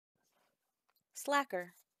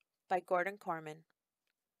Slacker by Gordon Corman.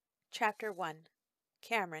 Chapter 1.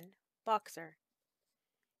 Cameron, Boxer.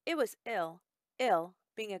 It was ill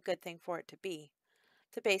being a good thing for it to be.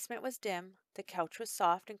 The basement was dim, the couch was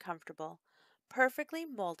soft and comfortable, perfectly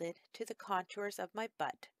molded to the contours of my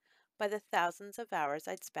butt by the thousands of hours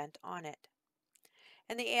I'd spent on it.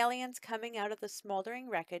 And the aliens coming out of the smoldering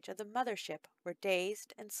wreckage of the mothership were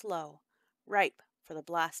dazed and slow, ripe for the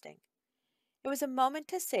blasting. It was a moment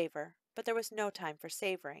to savor, but there was no time for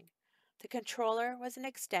savoring. The controller was an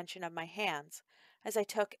extension of my hands as I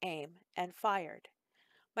took aim and fired.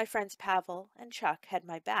 My friends Pavel and Chuck had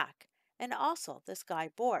my back, and also this guy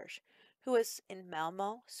Borge, who was in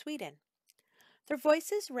Malmo, Sweden. Their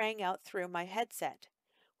voices rang out through my headset.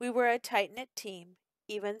 We were a tight-knit team,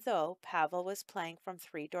 even though Pavel was playing from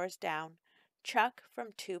 3 doors down, Chuck from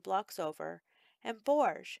 2 blocks over, and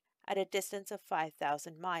Borge at a distance of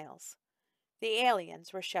 5,000 miles. The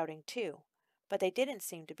aliens were shouting too, but they didn't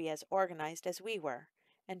seem to be as organized as we were,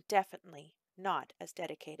 and definitely not as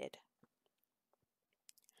dedicated.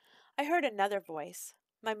 I heard another voice,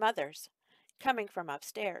 my mother's, coming from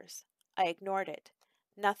upstairs. I ignored it.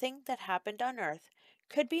 Nothing that happened on Earth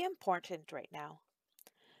could be important right now.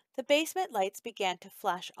 The basement lights began to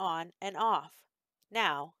flash on and off.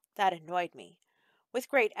 Now, that annoyed me. With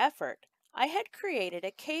great effort, I had created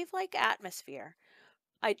a cave-like atmosphere,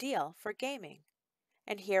 ideal for gaming.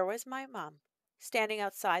 And here was my mom, standing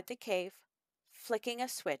outside the cave, flicking a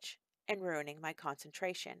switch and ruining my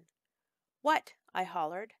concentration. What? I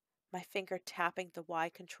hollered, my finger tapping the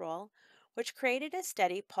Y control, which created a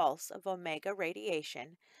steady pulse of omega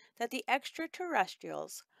radiation that the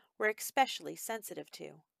extraterrestrials were especially sensitive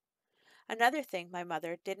to. Another thing my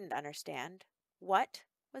mother didn't understand. What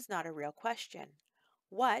was not a real question.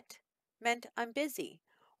 What meant I'm busy,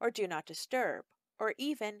 or do not disturb, or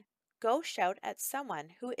even go shout at someone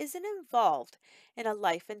who isn't involved in a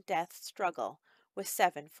life and death struggle with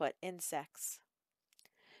 7-foot insects.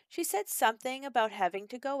 She said something about having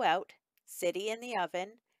to go out, city in the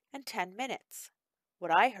oven, and 10 minutes.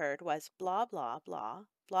 What I heard was blah, blah, blah,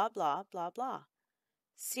 blah, blah, blah, blah.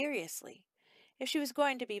 Seriously, if she was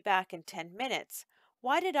going to be back in 10 minutes,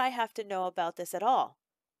 why did I have to know about this at all?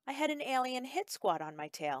 I had an alien hit squad on my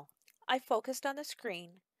tail. I focused on the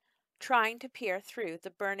screen, trying to peer through the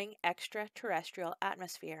burning extraterrestrial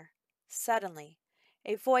atmosphere. Suddenly,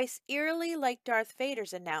 a voice eerily like Darth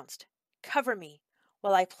Vader's announced, "Cover me,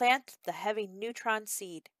 while I plant the heavy neutron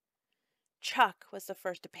seed." Chuck was the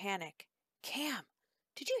first to panic. "Cam,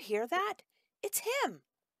 did you hear that? It's him!"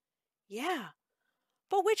 "Yeah,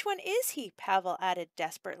 but which one is he?" Pavel added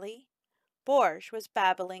desperately. Borge was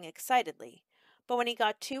babbling excitedly, but when he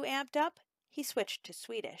got too amped up, he switched to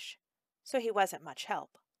Swedish, so he wasn't much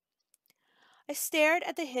help. I stared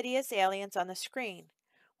at the hideous aliens on the screen,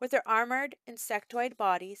 with their armored insectoid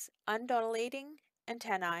bodies, undulating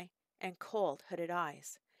antennae, and cold hooded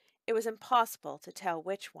eyes. It was impossible to tell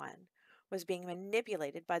which one was being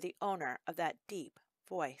manipulated by the owner of that deep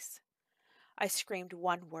voice. I screamed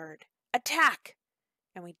one word, "Attack!"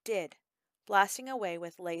 And we did, blasting away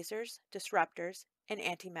with lasers, disruptors, and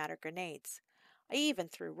antimatter grenades. I even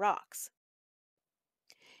threw rocks.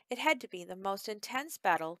 It had to be the most intense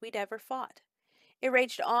battle we'd ever fought. It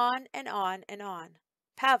raged on and on and on.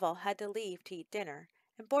 Pavel had to leave to eat dinner,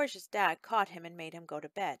 and Borge's dad caught him and made him go to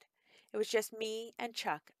bed. It was just me and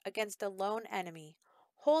Chuck against a lone enemy,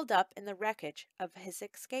 holed up in the wreckage of his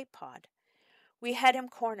escape pod. We had him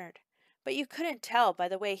cornered, but you couldn't tell by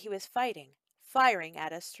the way he was firing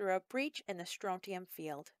at us through a breach in the strontium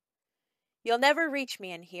field. "You'll never reach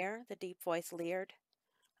me in here," the deep voice leered.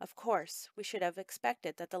 Of course, we should have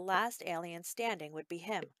expected that the last alien standing would be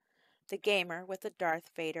him. The gamer with the Darth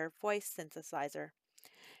Vader voice synthesizer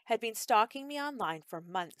had been stalking me online for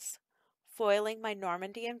months, foiling my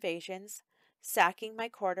Normandy invasions, sacking my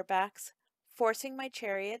quarterbacks, forcing my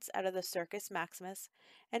chariots out of the Circus Maximus,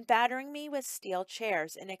 and battering me with steel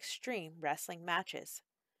chairs in extreme wrestling matches.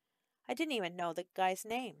 I didn't even know the guy's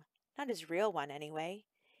name, not his real one anyway.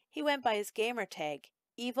 He went by his gamer tag,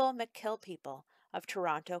 Evil McKillpeople of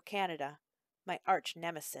Toronto, Canada, my arch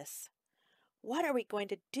nemesis. "What are we going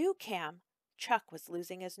to do, Cam?" Chuck was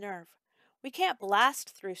losing his nerve. "We can't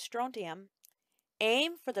blast through strontium."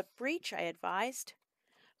 "Aim for the breach," I advised.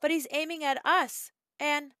 "But he's aiming at us,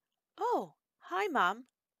 and— Oh, hi, Mom.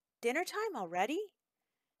 Dinner time already?"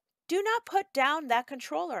 "Do not put down that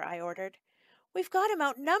controller," I ordered. "We've got him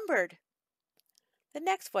outnumbered." The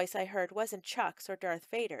next voice I heard wasn't Chuck's or Darth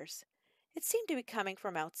Vader's. It seemed to be coming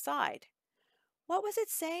from outside. What was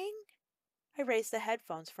it saying? I raised the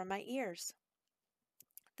headphones from my ears.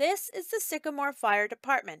 "This is the Sycamore Fire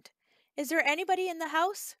Department. Is there anybody in the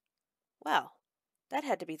house?" Well, That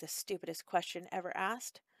had to be the stupidest question ever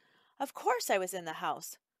asked. Of course I was in the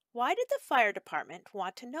house. Why did the fire department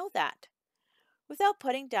want to know that? Without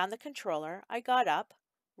putting down the controller, I got up,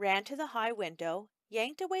 ran to the high window,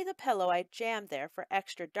 yanked away the pillow I'd jammed there for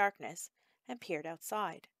extra darkness, and peered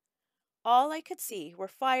outside. All I could see were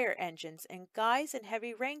fire engines and guys in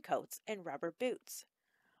heavy raincoats and rubber boots.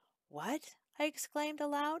 What? I exclaimed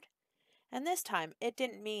aloud. And this time it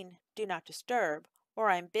didn't mean do not disturb or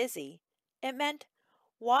I'm busy. It meant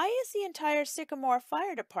why is the entire Sycamore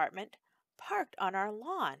Fire Department parked on our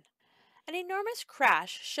lawn? An enormous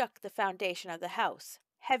crash shook the foundation of the house.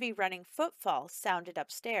 Heavy running footfalls sounded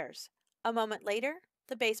upstairs. A moment later,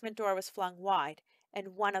 the basement door was flung wide,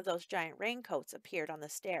 and one of those giant raincoats appeared on the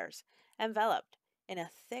stairs, enveloped in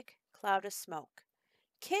a thick cloud of smoke.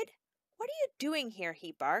 Kid, what are you doing here?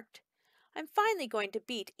 He barked. I'm finally going to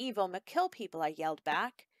beat evil McKill people, I yelled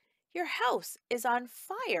back. Your house is on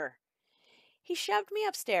fire. He shoved me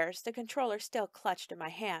upstairs, the controller still clutched in my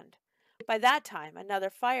hand. By that time,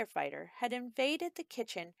 another firefighter had invaded the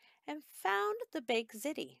kitchen and found the baked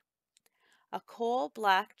ziti, a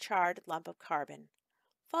coal-black charred lump of carbon.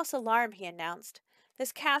 False alarm, he announced.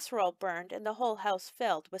 This casserole burned and the whole house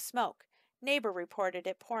filled with smoke. Neighbor reported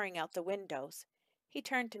it pouring out the windows. He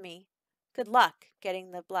turned to me. Good luck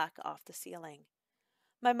getting the black off the ceiling.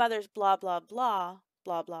 My mother's blah, blah, blah,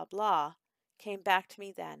 blah, blah, blah, came back to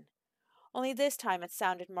me then. Only this time it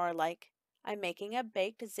sounded more like, I'm making a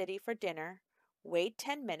baked ziti for dinner, wait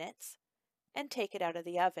 10 minutes, and take it out of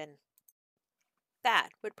the oven. That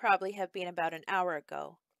would probably have been about an hour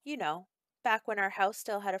ago. You know, back when our house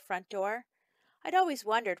still had a front door. I'd always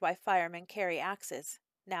wondered why firemen carry axes.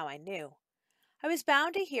 Now I knew. I was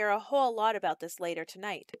bound to hear a whole lot about this later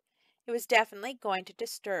tonight. It was definitely going to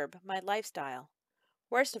disturb my lifestyle.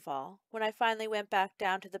 Worst of all, when I finally went back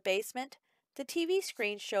down to the basement, the TV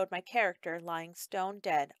screen showed my character lying stone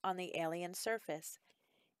dead on the alien surface.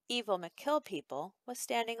 Evil McKill people was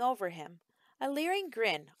standing over him, a leering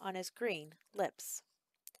grin on his green lips.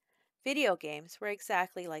 Video games were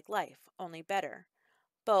exactly like life, only better.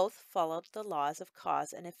 Both followed the laws of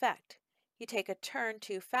cause and effect. You take a turn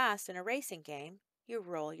too fast in a racing game, you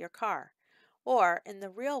roll your car. Or, in the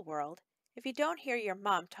real world, if you don't hear your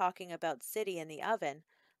mom talking about ziti in the oven,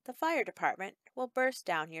 the fire department will burst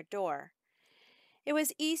down your door. It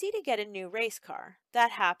was easy to get a new race car.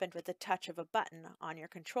 That happened with the touch of a button on your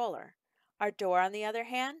controller. Our door, on the other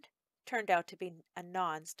hand, turned out to be a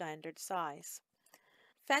non-standard size.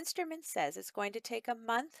 Fensterman says it's going to take a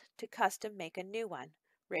month to custom make a new one,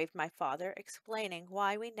 raved my father, explaining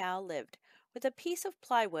why we now lived with a piece of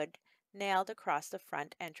plywood nailed across the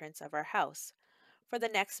front entrance of our house. For the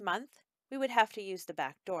next month, we would have to use the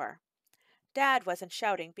back door. Dad wasn't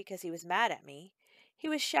shouting because he was mad at me. He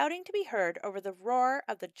was shouting to be heard over the roar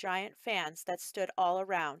of the giant fans that stood all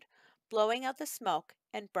around, blowing out the smoke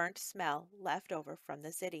and burnt smell left over from the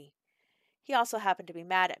ziti. He also happened to be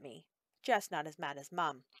mad at me, just not as mad as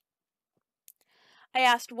Mum. I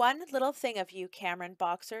asked one little thing of you, Cameron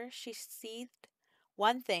Boxer, she seethed.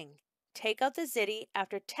 One thing. Take out the ziti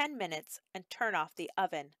after 10 minutes and turn off the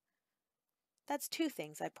oven. That's two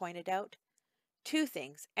things, I pointed out. Two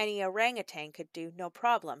things any orangutan could do, no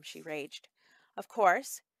problem, she raged. Of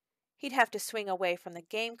course, he'd have to swing away from the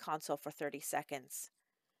game console for 30 seconds.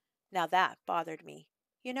 Now that bothered me.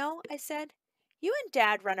 You know, I said, you and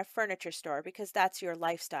Dad run a furniture store because that's your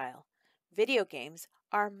lifestyle. Video games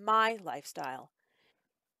are my lifestyle.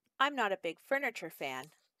 I'm not a big furniture fan,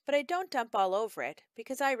 but I don't dump all over it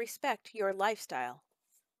because I respect your lifestyle.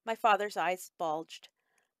 My father's eyes bulged.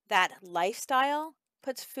 That lifestyle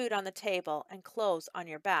puts food on the table and clothes on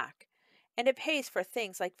your back, and it pays for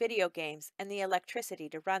things like video games and the electricity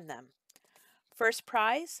to run them. First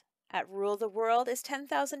prize at Rule the World is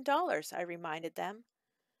 $10,000, I reminded them.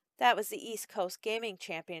 That was the East Coast Gaming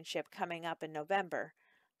Championship coming up in November.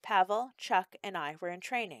 Pavel, Chuck, and I were in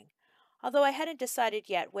training, although I hadn't decided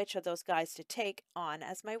yet which of those guys to take on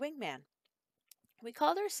as my wingman. We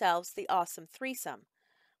called ourselves the Awesome Threesome,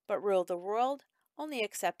 but Rule the World only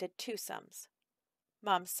accepted twosomes.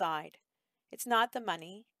 Mom sighed. It's not the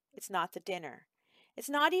money. It's not the dinner. It's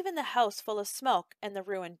not even the house full of smoke and the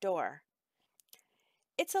ruined door.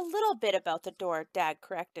 It's a little bit about the door, Dad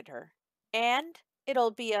corrected her. And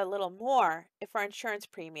it'll be a little more if our insurance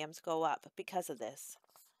premiums go up because of this.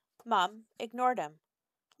 Mom ignored him.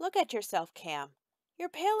 Look at yourself, Cam. You're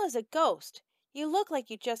pale as a ghost. You look like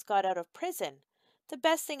you just got out of prison. The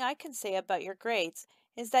best thing I can say about your grades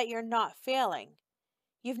is that you're not failing.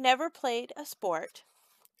 You've never played a sport.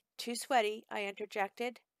 Too sweaty, I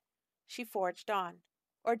interjected. She forged on.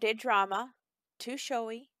 Or did drama. Too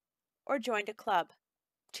showy. Or joined a club.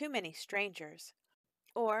 Too many strangers.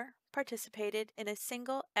 or participated in a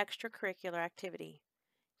single extracurricular activity.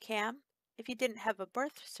 Cam, if you didn't have a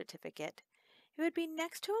birth certificate, it would be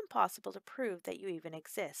next to impossible to prove that you even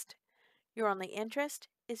exist. Your only interest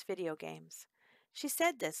is video games. She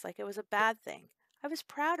said this like it was a bad thing. I was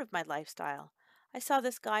proud of my lifestyle. I saw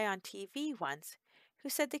this guy on TV once who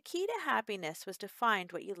said the key to happiness was to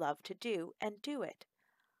find what you love to do and do it.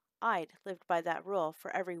 I'd lived by that rule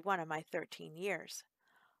for every one of my 13 years.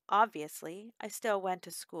 Obviously, I still went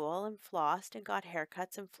to school and flossed and got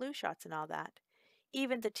haircuts and flu shots and all that.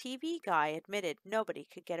 Even the TV guy admitted nobody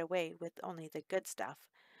could get away with only the good stuff.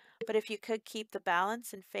 But if you could keep the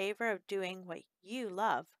balance in favor of doing what you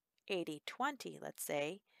love, 80-20, let's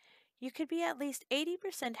say, you could be at least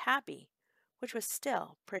 80% happy, which was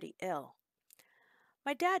still pretty ill.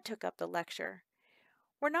 My dad took up the lecture.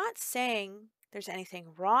 We're not saying there's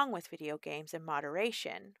anything wrong with video games in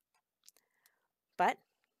moderation, but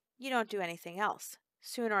you don't do anything else.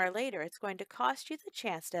 Sooner or later, it's going to cost you the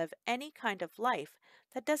chance to have any kind of life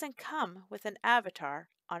that doesn't come with an avatar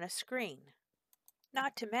on a screen.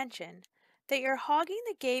 Not to mention that you're hogging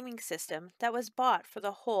the gaming system that was bought for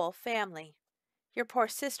the whole family. Your poor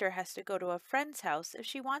sister has to go to a friend's house if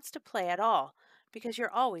she wants to play at all because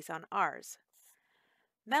you're always on ours.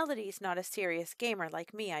 Melody's not a serious gamer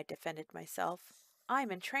like me, I defended myself.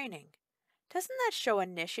 I'm in training. Doesn't that show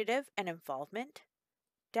initiative and involvement?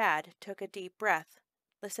 Dad took a deep breath.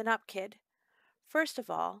 Listen up, kid. First of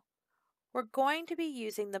all, we're going to be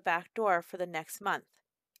using the back door for the next month.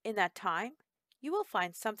 In that time, you will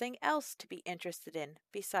find something else to be interested in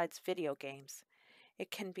besides video games. It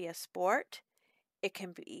can be a sport, it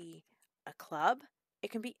can be a club, it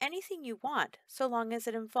can be anything you want so long as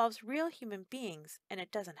it involves real human beings and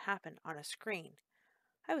it doesn't happen on a screen.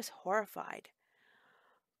 I was horrified.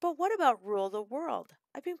 But what about Rule the World?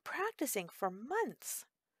 I've been practicing for months.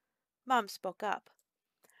 Mom spoke up.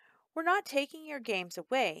 We're not taking your games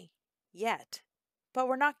away, yet. But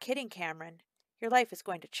we're not kidding, Cameron. Your life is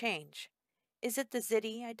going to change. Is it the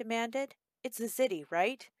Zitty? I demanded. It's the Zitty,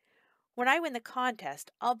 right? When I win the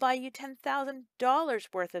contest, I'll buy you $10,000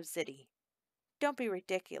 worth of Zitty. Don't be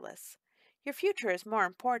ridiculous. Your future is more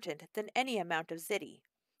important than any amount of Zitty.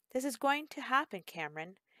 This is going to happen,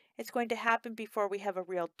 Cameron. It's going to happen before we have a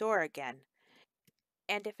real door again.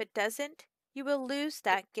 And if it doesn't, you will lose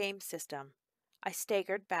that game system. I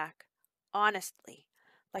staggered back, honestly,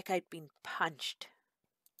 like I'd been punched.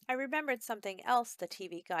 I remembered something else the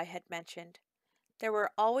TV guy had mentioned. There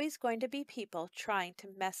were always going to be people trying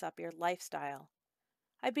to mess up your lifestyle.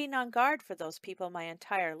 I'd been on guard for those people my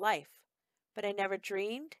entire life, but I never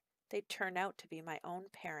dreamed they'd turn out to be my own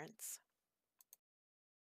parents.